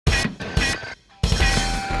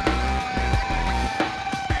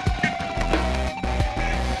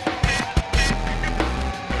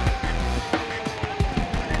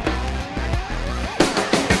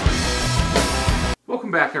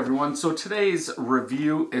Welcome back, everyone. So today's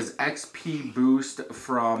review is XP Boost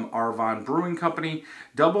from Arvon Brewing Company,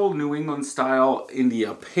 Double New England Style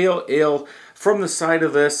India Pale Ale. From the side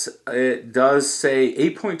of this, it does say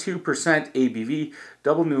 8.2% ABV,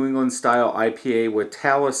 Double New England Style IPA with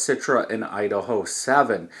Talus, Citra and Idaho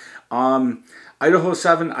 7. Idaho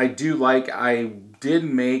 7 I do like. I did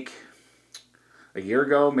make a year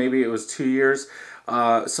ago, maybe it was 2 years,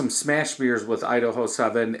 some smash beers with Idaho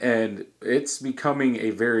 7, and it's becoming a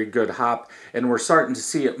very good hop, and we're starting to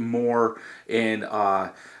see it more in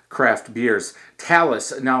craft beers.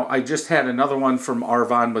 Talus, now I just had another one from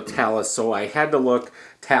Arvon with Talus, so I had to look.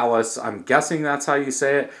 Talus, I'm guessing that's how you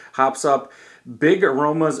say it, hops up. Big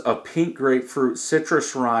aromas of pink grapefruit,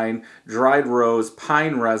 citrus rind, dried rose,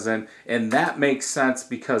 pine resin, and that makes sense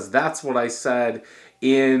because that's what I said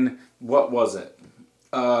in, what was it?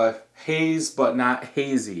 Haze but not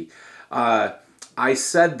hazy. I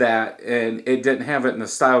said that and it didn't have it in the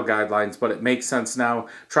style guidelines, but it makes sense now.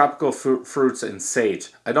 Tropical fruits and sage.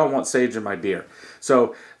 I don't want sage in my beer.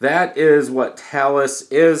 So that is what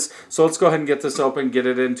Talus is. So let's go ahead and get this open, get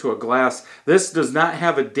it into a glass. This does not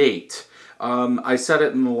have a date. I said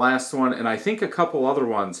it in the last one, and I think a couple other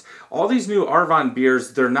ones. All these new Arvon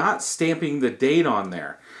beers, they're not stamping the date on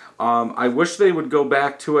there. I wish they would go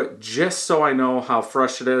back to it just so I know how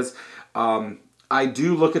fresh it is. I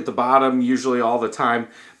do look at the bottom usually all the time,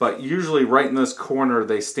 but usually right in this corner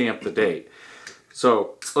they stamp the date.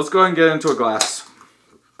 So let's go ahead and get into a glass.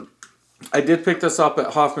 I did pick this up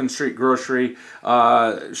at Hoffman Street Grocery.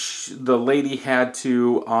 The lady had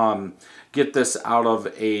to get this out of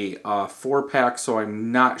a 4-pack, so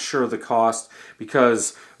I'm not sure the cost,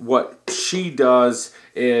 because what she does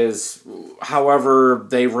is, however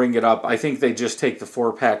they ring it up, I think they just take the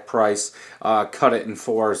 4-pack price, cut it in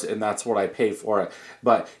 4s, and that's what I pay for it.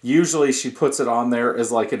 But usually she puts it on there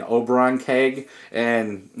as like an Oberon keg,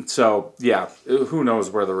 and so yeah, who knows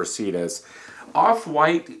where the receipt is.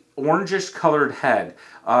 Off-white, orangish colored head.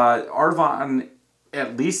 Arvon,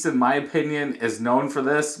 at least in my opinion, is known for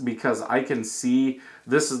this because I can see,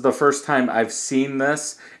 this is the first time I've seen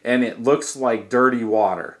this, and it looks like dirty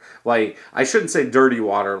water. Like, I shouldn't say dirty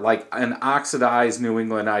water, like an oxidized New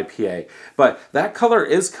England IPA. But that color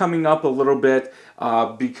is coming up a little bit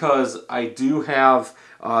because I do have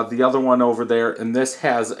the other one over there, and this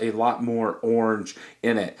has a lot more orange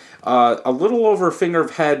in it. A little over a finger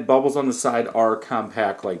of head, bubbles on the side are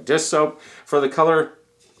compact like dish soap. For the color,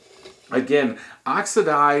 again,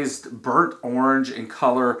 oxidized burnt orange in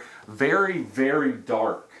color, very, very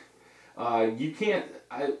dark. You can't,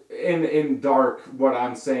 in dark, what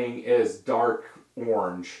I'm saying is dark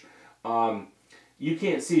orange. You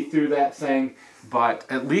can't see through that thing, but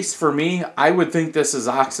at least for me, I would think this is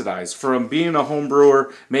oxidized. From being a home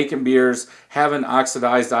brewer, making beers, having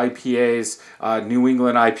oxidized IPAs, New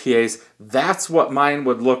England IPAs, that's what mine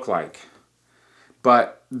would look like.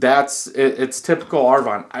 But it's typical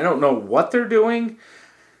Arvon. I don't know what they're doing.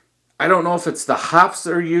 I don't know if it's the hops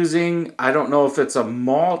they're using. I don't know if it's a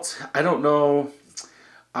malt. I don't know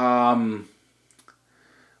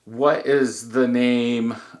what is the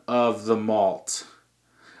name of the malt.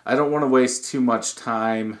 I don't want to waste too much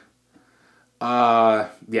time.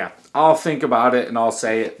 Yeah, I'll think about it and I'll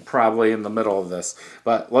say it probably in the middle of this.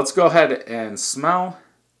 But let's go ahead and smell.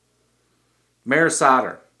 Maris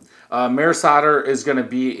Otter. Maris Otter is going to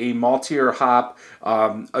be a maltier hop,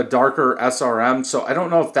 a darker SRM. So I don't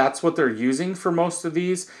know if that's what they're using for most of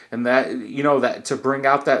these, and that, you know, that to bring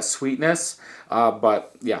out that sweetness.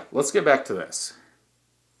 But yeah, let's get back to this.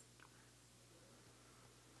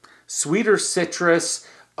 Sweeter citrus,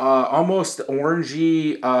 almost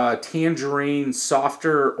orangey, tangerine,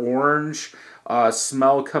 softer orange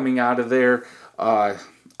smell coming out of there. I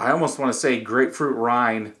almost want to say grapefruit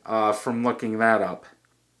rind from looking that up.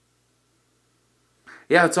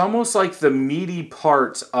 Yeah, it's almost like the meaty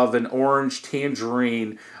part of an orange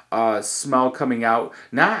tangerine smell coming out.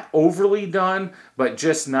 Not overly done, but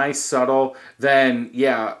just nice, subtle. Then,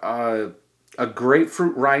 yeah, a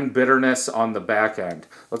grapefruit rind bitterness on the back end.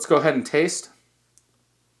 Let's go ahead and taste.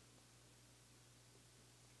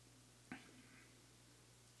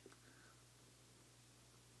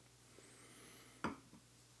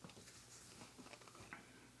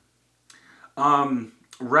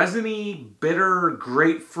 Resiny, bitter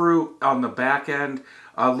grapefruit on the back end,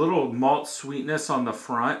 a little malt sweetness on the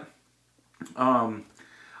front.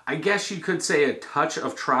 I guess you could say a touch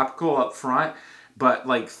of tropical up front, but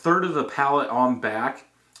like third of the palate on back,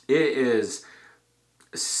 it is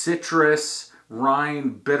citrus,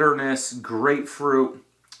 rind, bitterness, grapefruit.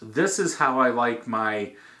 This is how I like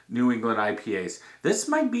my New England IPAs. This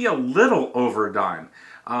might be a little overdone.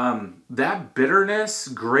 That bitterness,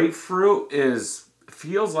 grapefruit,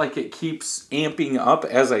 feels like it keeps amping up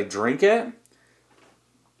as I drink it.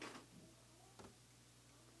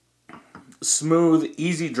 Smooth,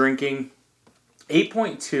 easy drinking.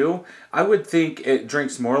 8.2. I would think it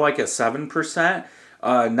drinks more like a 7%.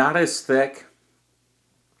 Not as thick,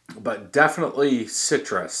 but definitely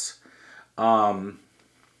citrus. That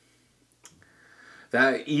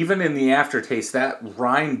even in the aftertaste, that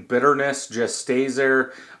rind bitterness just stays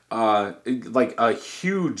there. Like a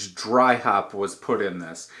huge dry hop was put in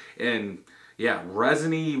this. And yeah,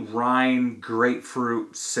 resiny, rind,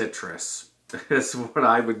 grapefruit, citrus is what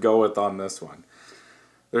I would go with on this one.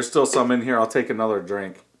 There's still some in here. I'll take another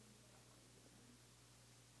drink.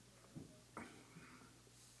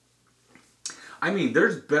 I mean,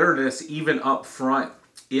 there's bitterness even up front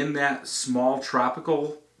in that small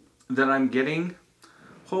tropical that I'm getting.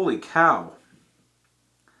 Holy cow.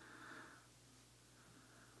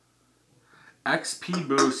 XP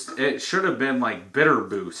Boost, it should have been like Bitter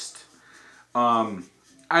Boost.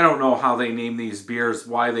 I don't know how they name these beers,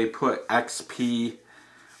 why they put XP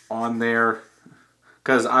on there.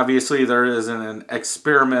 Because obviously there isn't an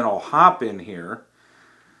experimental hop in here.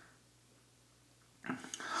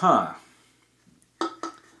 Huh.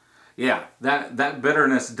 Yeah, that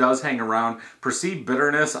bitterness does hang around. Perceived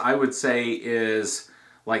bitterness, I would say, is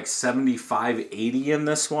like 75, 80 in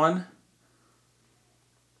this one.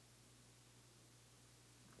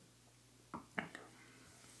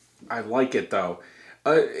 I like it though.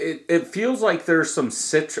 It feels like there's some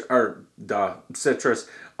citrus,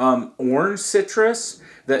 orange citrus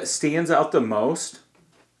that stands out the most.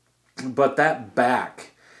 But that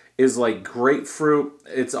back is like grapefruit.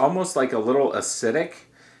 It's almost like a little acidic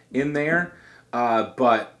in there.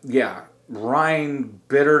 But yeah, rind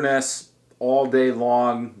bitterness all day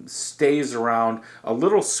long, stays around. A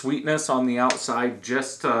little sweetness on the outside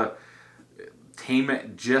just to tame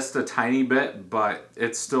it just a tiny bit, but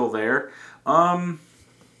it's still there.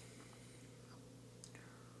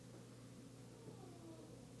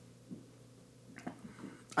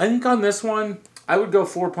 I think on this one, I would go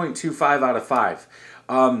 4.25 out of 5.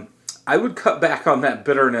 I would cut back on that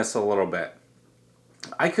bitterness a little bit.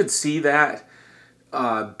 I could see that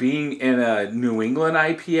being in a New England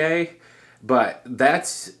IPA, but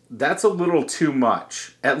that's a little too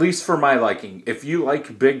much, at least for my liking. If you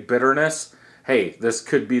like big bitterness, hey, this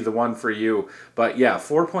could be the one for you. But yeah,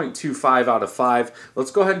 4.25 out of 5. Let's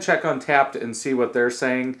go ahead and check Untapped and see what they're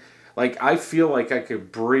saying. Like, I feel like I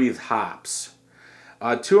could breathe hops.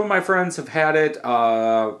 Two of my friends have had it,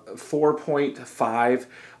 4.5.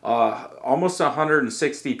 Almost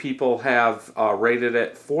 160 people have rated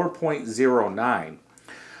it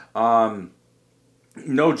 4.09.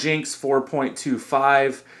 No Jinx,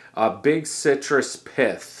 4.25. Big citrus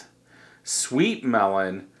pith. Sweet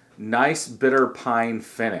melon. Nice bitter pine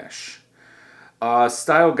finish.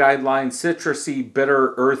 Style guideline, citrusy,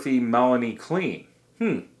 bitter, earthy, melony, clean.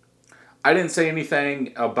 I didn't say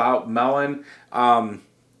anything about melon,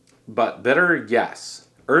 but bitter, yes.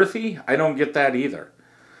 Earthy, I don't get that either.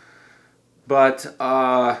 But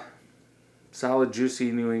solid,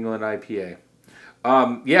 juicy New England IPA.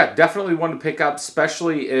 Yeah, definitely one to pick up,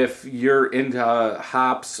 especially if you're into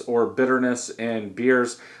hops or bitterness in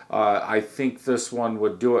beers. I think this one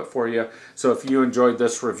would do it for you. So if you enjoyed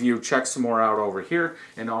this review, check some more out over here.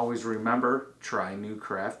 And always remember, try new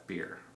craft beer.